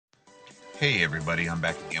Hey everybody, I'm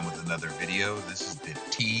back again with another video. This is the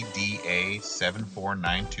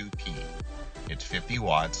TDA7492P. It's 50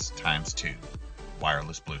 watts times 2,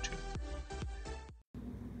 wireless Bluetooth.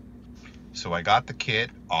 So I got the kit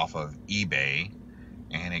off of eBay,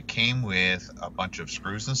 and it came with a bunch of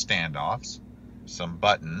screws and standoffs, some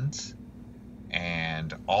buttons,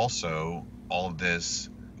 and also all of this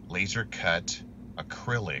laser cut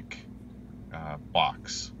acrylic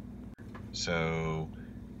box. So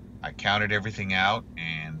I counted everything out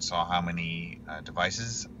and saw how many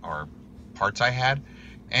devices or parts I had,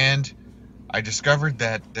 and I discovered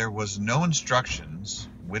that there was no instructions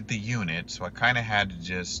with the unit, so I kind of had to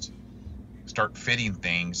just start fitting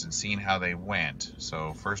things and seeing how they went.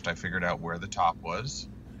 So first I figured out where the top was,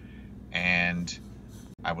 and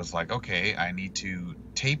I was like, okay, I need to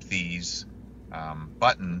tape these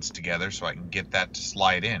buttons together so I can get that to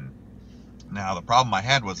slide in. Now the problem I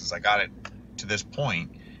had was I got it to this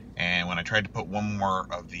point, and when I tried to put one more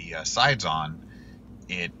of the sides on,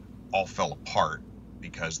 it all fell apart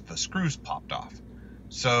because the screws popped off.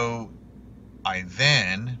 So I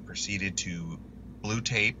then proceeded to blue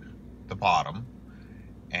tape the bottom,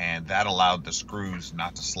 and that allowed the screws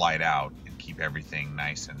not to slide out and keep everything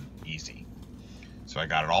nice and easy. So I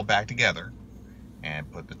got it all back together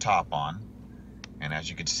and put the top on, and as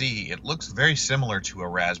you can see, it looks very similar to a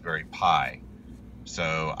Raspberry Pi.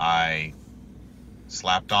 So I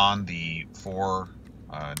slapped on the 4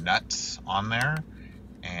 nuts on there,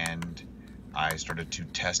 and I started to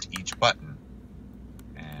test each button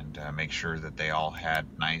and make sure that they all had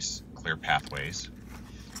nice clear pathways,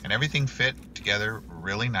 and everything fit together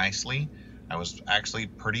really nicely. I was actually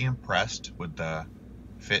pretty impressed with the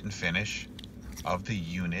fit and finish of the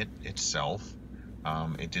unit itself.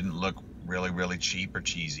 It didn't look really cheap or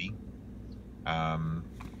cheesy,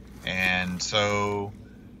 and so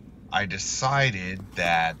I decided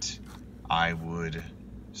that I would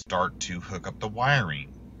start to hook up the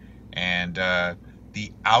wiring, and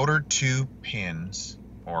the outer 2 pins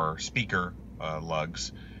or speaker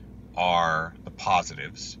lugs are the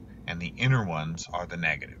positives, and the inner ones are the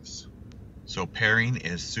negatives. So pairing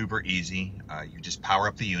is super easy. You just power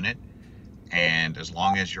up the unit, and as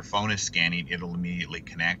long as your phone is scanning, it'll immediately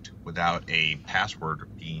connect without a password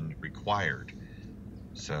being required.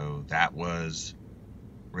 So that was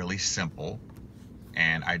really simple,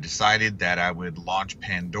 and I decided that I would launch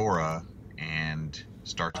Pandora and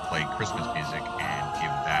start to play Christmas music and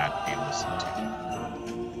give that a listen to.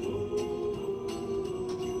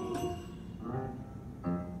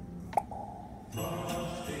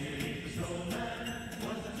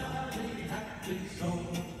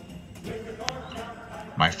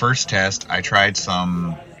 My first test, I tried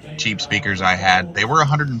some cheap speakers I had. They were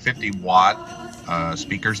 150 watt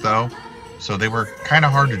speakers though, so they were kind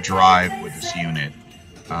of hard to drive with this unit.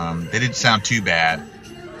 They didn't sound too bad,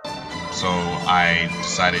 so I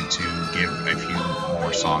decided to give a few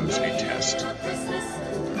more songs a test.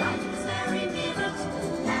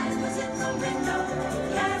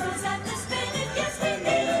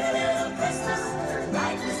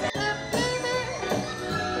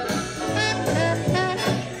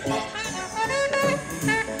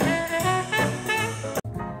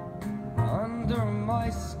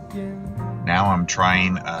 Now I'm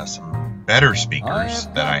trying some better speakers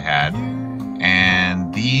that I had,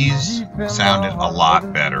 and these sounded a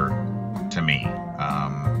lot better to me.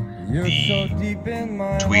 The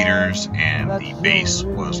tweeters and the bass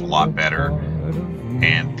was a lot better,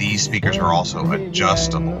 and these speakers are also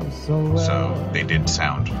adjustable, so they did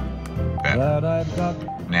sound better.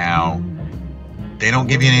 Now, they don't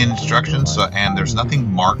give you any instructions, and there's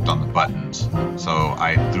nothing marked on the buttons. So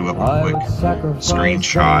I threw up a quick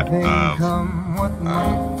screenshot of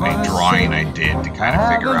a drawing I did to kind of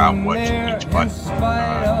figure out what each button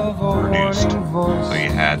produced. So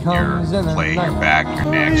you had your play, your back, your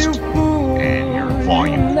next, and your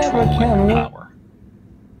volume control and power.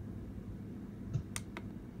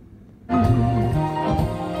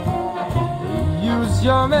 Use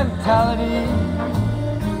your mentality.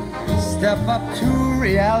 Step up to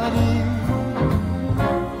reality,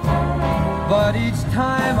 but each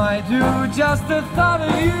time I do, just the thought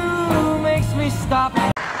of you makes me stop.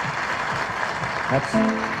 That's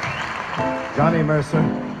Johnny Mercer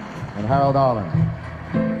and Harold Arlen.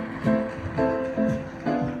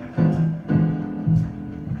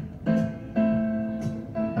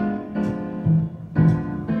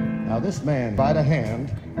 Now this man by the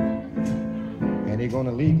hand, and he's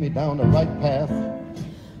gonna lead me down the right path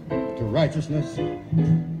to righteousness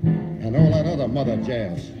and all that other mother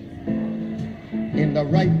jazz in the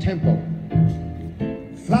right tempo.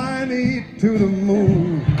 Fly me to the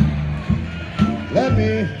moon, let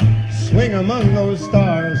me swing among those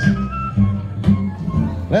stars.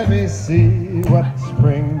 Let me see what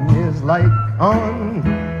spring is like on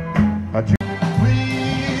a June.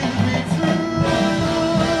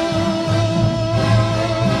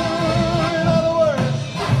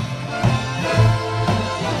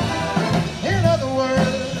 In other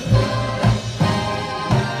words,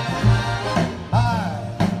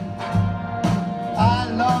 I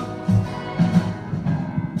love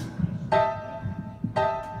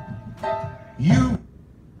you.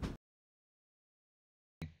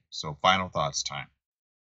 So final thoughts time.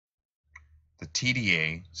 The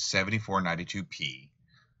TDA7492P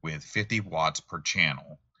with 50 watts per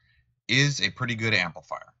channel is a pretty good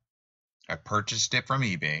amplifier. I purchased it from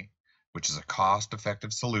eBay, which is a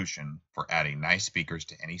cost-effective solution for adding nice speakers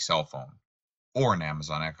to any cell phone or an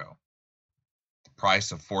Amazon Echo. The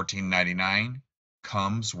price of $14.99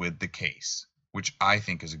 comes with the case, which I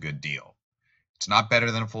think is a good deal. It's not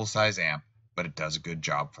better than a full-size amp, but it does a good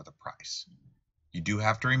job for the price. You do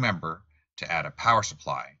have to remember to add a power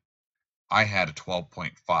supply. I had a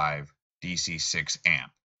 12.5 DC6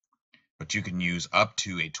 amp, but you can use up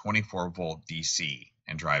to a 24-volt DC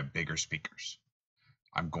and drive bigger speakers.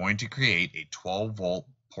 I'm going to create a 12-volt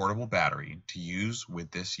portable battery to use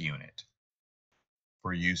with this unit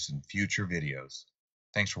for use in future videos.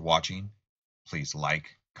 Thanks for watching. Please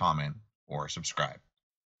like, comment, or subscribe.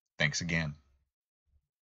 Thanks again.